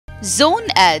Zone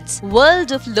Ads,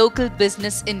 World of Local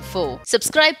Business Info.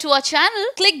 Subscribe to our channel,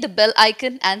 click the bell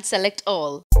icon and select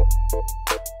all.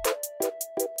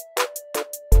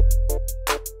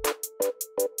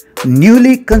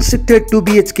 Newly constructed 2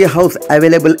 BHK house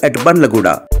available at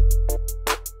Bandlaguda.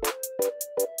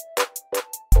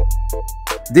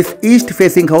 This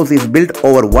east-facing house is built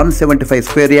over 175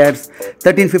 square yards,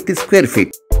 1350 square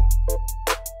feet.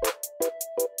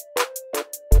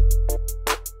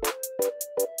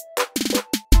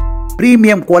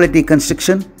 Premium quality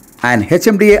construction, an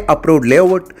HMDA approved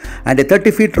layout and a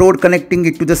 30 feet road connecting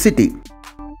it to the city.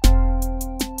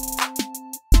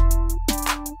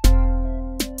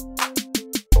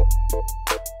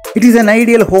 It is an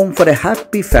ideal home for a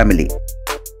happy family.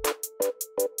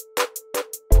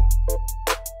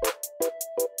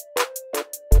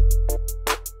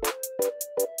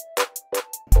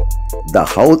 The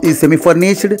house is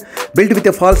semi-furnished, built with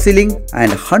a false ceiling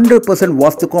and 100%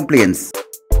 Vastu compliance.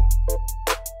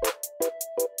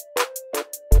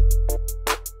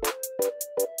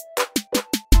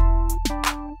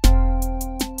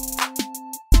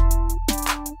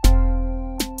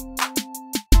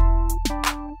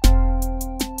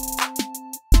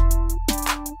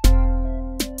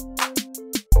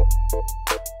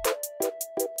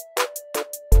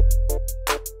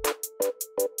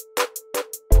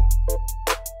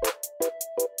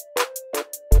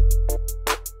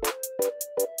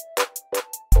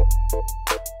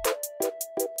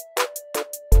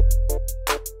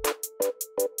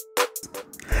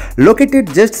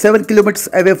 Located just 7 kilometers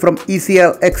away from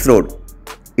ECR X Road,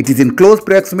 it is in close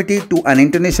proximity to an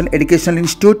international educational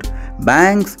institute,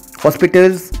 banks,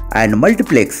 hospitals and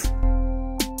multiplex.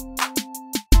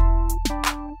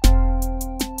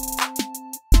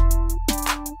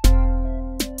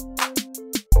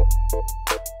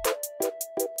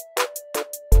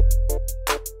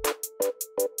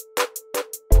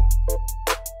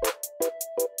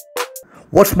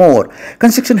 What's more,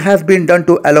 construction has been done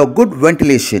to allow good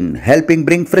ventilation, helping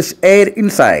bring fresh air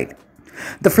inside.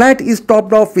 The flat is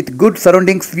topped off with good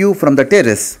surroundings view from the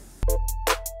terrace.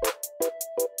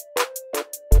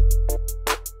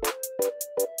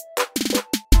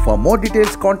 For more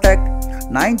details, contact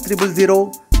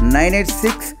 9000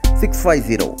 986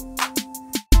 650.